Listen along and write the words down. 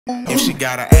If she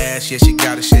got an ass, yeah, she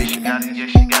gotta shake it.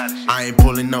 I ain't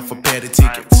pulling up for petty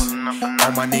tickets.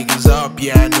 All my niggas up,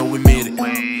 yeah, I know we made it.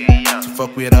 To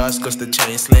fuck with us, cause the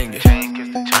chain slinging.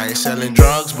 I ain't selling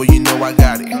drugs, but you know I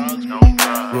got it.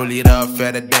 Roll it up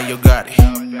fatter than you got it.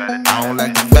 I don't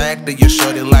like the fact that you're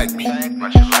sure they like me.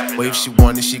 But if she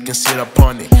want it, she can sit up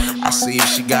on it. I see if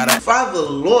she got a Father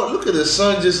Lord, look at the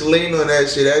sun just laying on that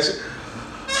shit. That shit.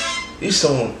 You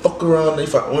someone fuck around.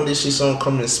 If I own this shit, someone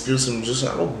come and spill some juice,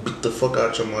 I don't beat the fuck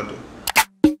out your mother.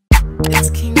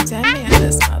 It's King Demi and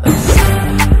his mother.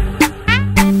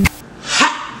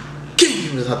 Ha!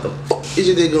 King is how the fuck is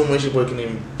your day going when she working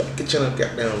in back at your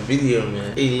goddamn video,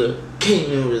 man. Hey look,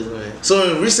 King members, man.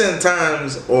 So in recent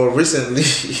times, or recently,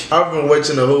 I've been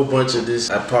watching a whole bunch of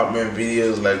these apartment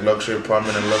videos, like luxury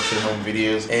apartment and luxury home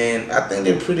videos, and I think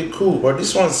they're pretty cool. But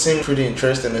this one seemed pretty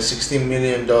interesting. A $16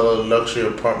 million luxury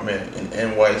apartment in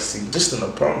NYC. Just an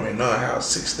apartment, not a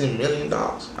house. $16 million.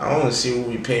 I want to see what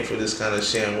we paying for this kind of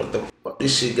shit and what the fuck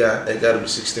this shit got. That gotta be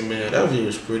 $16 million. That view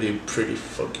is pretty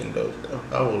fucking dope, though.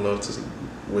 I would love to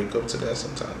wake up to that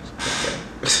sometimes. Okay.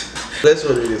 That's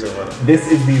what it is, everyone. This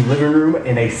is the living room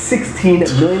in a $16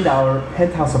 million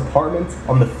penthouse apartment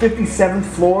on the 57th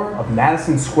floor of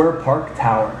Madison Square Park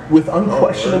Tower, with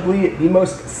unquestionably the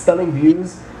most stunning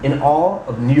views in all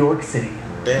of New York City.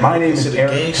 Damn, my name is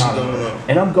Eric Connor,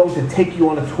 and I'm going to take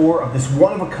you on a tour of this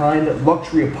one-of-a-kind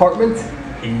luxury apartment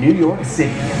in New York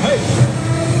City. Hey.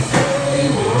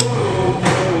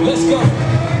 Let's go.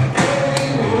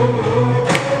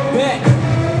 Back.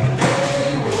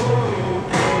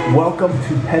 Welcome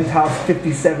to Penthouse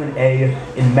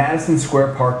 57A in Madison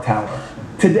Square Park Tower.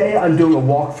 Today I'm doing a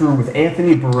walkthrough with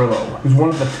Anthony Barillo, who's one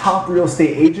of the top real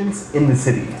estate agents in the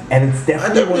city. And it's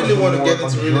definitely one of the more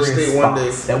luxurious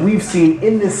spots that we've seen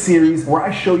in this series, where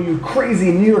I show you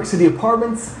crazy New York City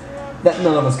apartments that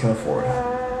none of us can afford.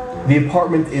 The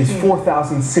apartment is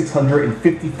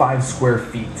 4,655 square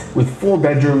feet, with 4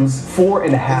 bedrooms,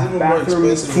 4.5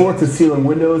 bathrooms, floor-to-ceiling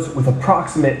windows with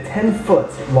approximate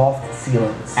 10-foot loft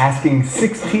ceilings, asking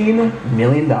 $16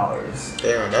 million.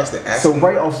 Damn, that's the so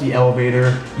right off the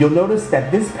elevator, you'll notice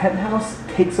that this penthouse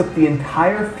takes up the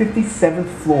entire 57th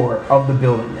floor of the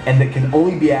building, and it can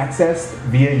only be accessed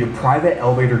via your private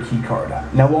elevator key card.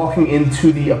 Now walking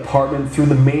into the apartment through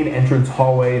the main entrance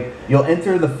hallway, you'll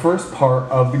enter the first part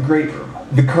of the great room.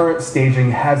 The current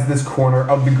staging has this corner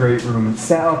of the great room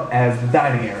set up as the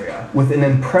dining area, with an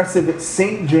impressive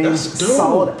St. James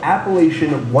solid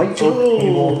Appalachian white oak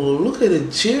table. Look at the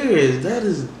chairs. That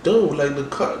is dope. Like the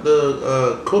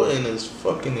curtain is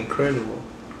fucking incredible.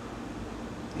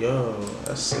 Yo,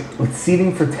 that's sick. With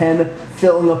seating for 10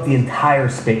 filling up the entire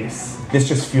space. This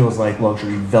just feels like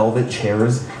luxury velvet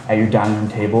chairs at your dining room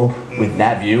table with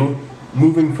that view.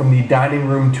 Moving from the dining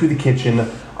room to the kitchen,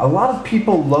 a lot of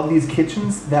people love these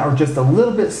kitchens that are just a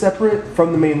little bit separate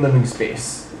from the main living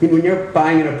space. When you're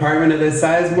buying an apartment of this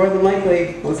size, more than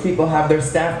likely, most people have their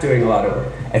staff doing a lot of work.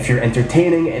 If you're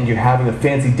entertaining and you're having a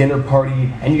fancy dinner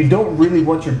party and you don't really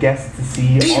want your guests to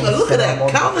see all the look at that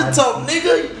countertop,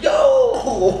 nigga.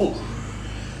 Yo.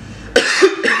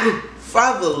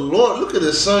 Father Lord, look at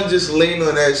the sun just laying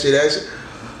on that shit. That shit.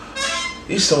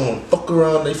 You someone fuck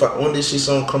around. If I own this shit,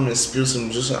 someone come and spill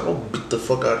some juice, I don't beat the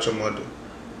fuck out your mother.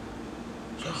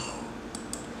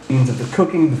 Of the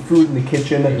cooking, the food in the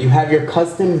kitchen. You have your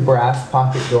custom brass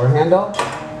pocket door handle.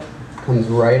 Comes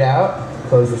right out.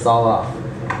 Close this all off.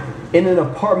 In an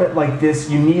apartment like this,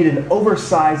 you need an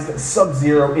oversized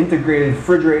Sub-Zero integrated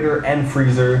refrigerator and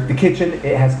freezer. The kitchen,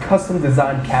 it has custom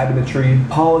designed cabinetry,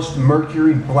 polished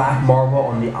mercury black marble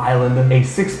on the island, a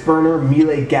 6-burner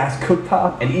Miele gas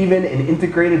cooktop, and even an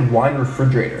integrated wine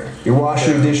refrigerator. You wash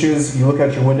your dishes, you look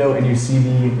out your window, and you see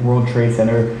the World Trade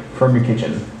Center from your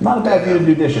kitchen. Not a bad view to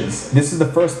do dishes. This is the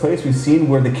first place we've seen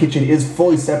where the kitchen is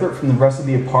fully separate from the rest of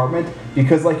the apartment,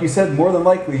 because like you said, more than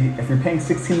likely, if you're paying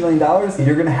 $16 million,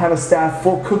 you're gonna have a staff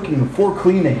for cooking, for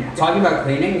cleaning. Talking about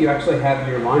cleaning, you actually have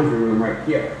your laundry room right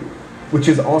here, which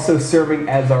is also serving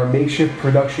as our makeshift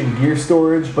production gear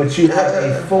storage, but you have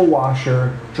a full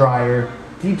washer, dryer,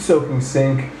 deep soaking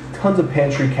sink, tons of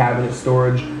pantry cabinet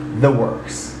storage, the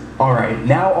works. Alright,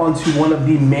 now on to one of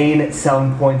the main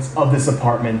selling points of this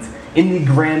apartment in the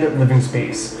grand living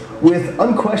space, with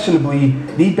unquestionably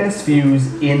the best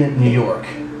views in New York.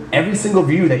 Every single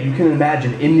view that you can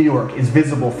imagine in New York is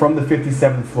visible from the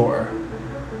 57th floor.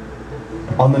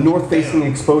 On the north-facing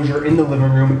exposure in the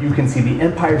living room, you can see the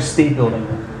Empire State Building,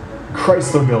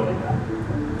 Chrysler Building,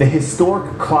 the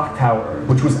historic clock tower,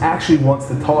 which was actually once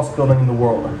the tallest building in the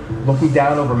world, looking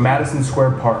down over Madison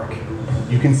Square Park.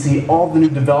 You can see all the new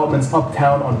developments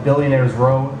uptown on Billionaires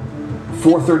Row,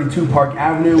 432 Park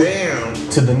Avenue,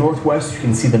 To the northwest, you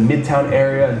can see the Midtown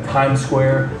area and Times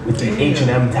Square with the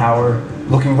H&M Tower.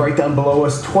 Looking right down below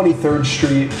us, 23rd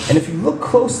Street. And if you look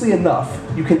closely enough,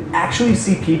 you can actually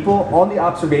see people on the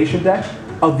observation deck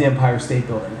of the Empire State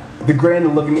Building. The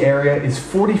grand living area is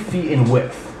 40 feet in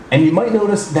width. And you might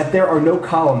notice that there are no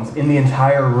columns in the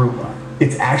entire room.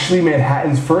 It's actually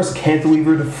Manhattan's first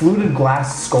cantilevered fluted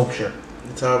glass sculpture.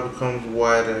 The tower becomes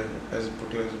wider as it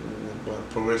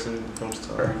progressively becomes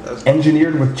taller.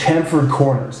 Engineered with chamfered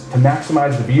corners to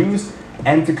maximize the views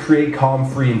and to create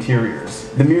column-free interiors.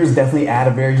 The mirrors definitely add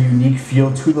a very unique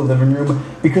feel to the living room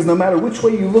because no matter which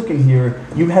way you look in here,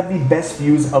 you have the best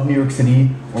views of New York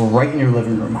City right in your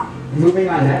living room. Moving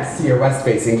on next to your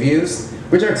west-facing views,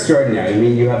 which are extraordinary. I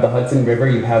mean, you have the Hudson River,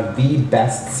 you have the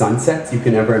best sunsets you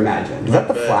can ever imagine. Is that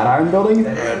the Flatiron Building?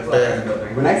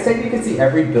 When I said you could see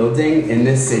every building in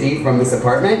this city from this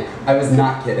apartment, I was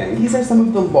not kidding. These are some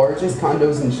of the largest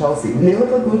condos in Chelsea. And they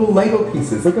look like little Lego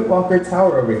pieces. Look at Walker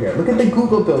Tower over here. Look at the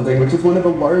Google building, which is one of the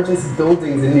largest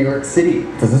buildings in New York City.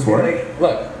 Does this work?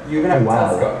 Look, you even have a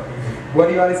telescope. What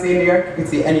do you want to see in New York? You can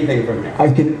see anything from here. I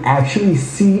can actually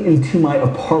see into my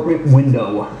apartment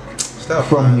window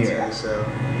from here.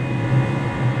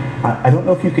 I don't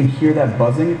know if you can hear that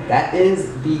buzzing. That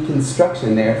is the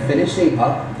construction. They're finishing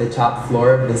up the top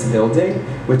floor of this building,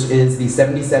 which is the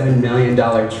 $77 million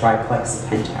triplex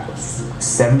penthouse.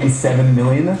 77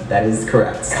 million? That is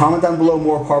correct. Comment down below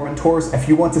more apartment tours if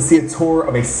you want to see a tour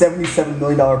of a $77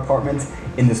 million apartment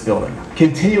in this building.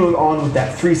 Continuing on with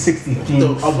that 360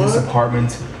 theme of this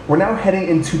apartment, we're now heading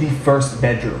into the first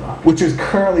bedroom, which is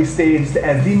currently staged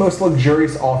as the most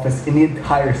luxurious office in the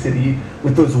entire city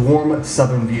with those warm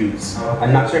southern views.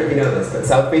 I'm not sure if you know this, but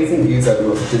south-facing views are the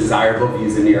most desirable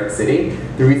views in New York City.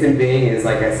 The reason being is,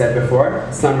 like I said before,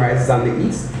 sunrise is on the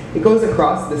east. It goes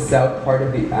across the south part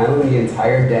of the island the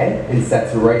entire day and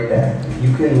sets right there.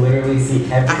 You can literally see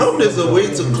everything. I hope there's a way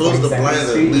to close the blinds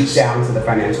at least down to the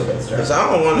financial district. Because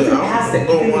I don't want to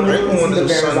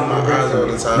sun in my eyes all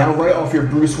the time. Now right off your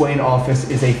Bruce Wayne office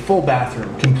is a full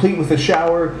bathroom, complete with a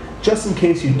shower, just in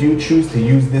case you do choose to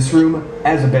use this room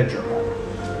as a bedroom.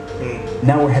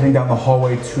 Now we're heading down the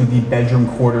hallway to the bedroom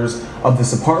quarters of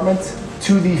this apartment,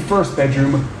 to the first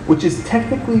bedroom, which is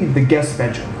technically the guest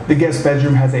bedroom. The guest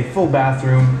bedroom has a full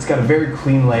bathroom, it's got a very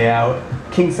clean layout,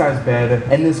 king-size bed,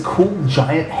 and this cool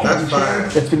giant hand chair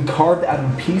that's been carved out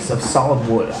of a piece of solid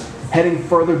wood. Heading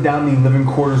further down the living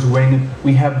quarters wing,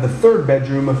 we have the third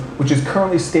bedroom, which is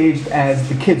currently staged as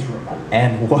the kids' room.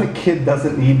 And what kid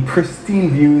doesn't need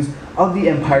pristine views of the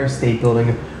Empire State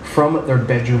Building from their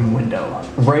bedroom window?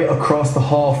 Right across the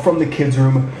hall from the kids'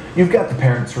 room, you've got the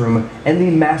parents' room and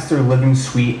the master living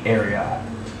suite area.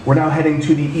 We're now heading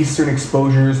to the eastern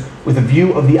exposures with a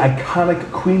view of the iconic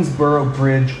Queensboro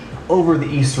Bridge over the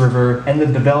East River and the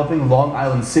developing Long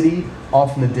Island City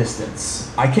off in the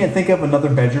distance. I can't think of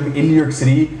another bedroom in New York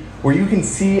City where you can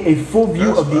see a full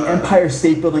view of the Empire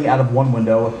State Building out of one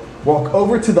window, walk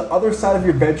over to the other side of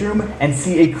your bedroom and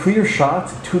see a clear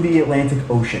shot to the Atlantic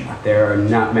Ocean. There are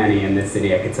not many in this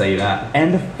city, I can tell you that.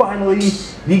 And finally,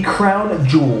 the crown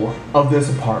jewel of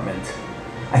this apartment.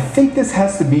 I think this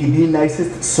has to be the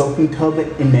nicest soaking tub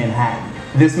in Manhattan.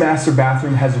 This master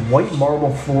bathroom has white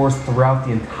marble floors throughout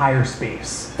the entire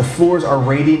space. The floors are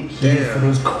radiant heat for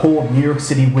those cold New York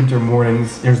City winter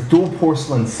mornings. There's dual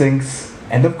porcelain sinks,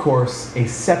 and of course, a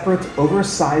separate,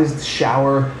 oversized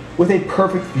shower with a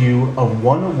perfect view of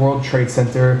One World Trade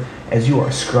Center as you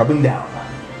are scrubbing down.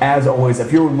 As always,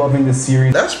 if you're loving this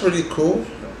series, that's pretty cool.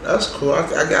 That's cool. I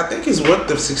think it's worth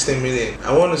the 16 million.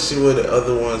 I want to see what the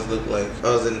other ones look like.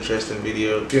 That was an interesting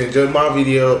video. If you enjoyed my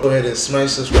video, go ahead and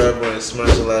smash the subscribe button,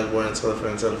 smash the like button, tell a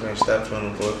friend, stop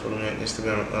trying to follow me on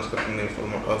Instagram, follow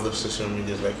my other social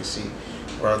medias like you see.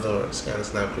 Rather, scan the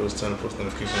snap close, turn the post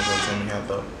notifications on, tell me how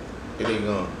though. Here they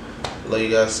go. Love you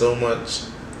guys so much,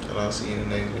 and I'll see you in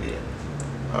the next video.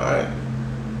 Alright.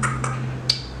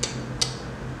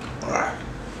 Alright.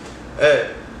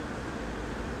 Hey.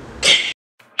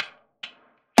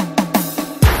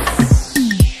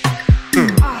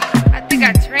 I think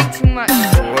I drank too much.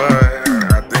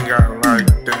 I think I like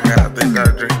that. I think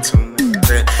I drink too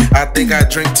much. I think I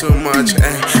drink too much.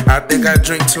 I think I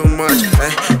drink too much.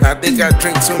 I think I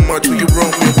drink too much. Will you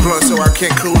roll me a blunt so I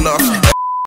can't cool off?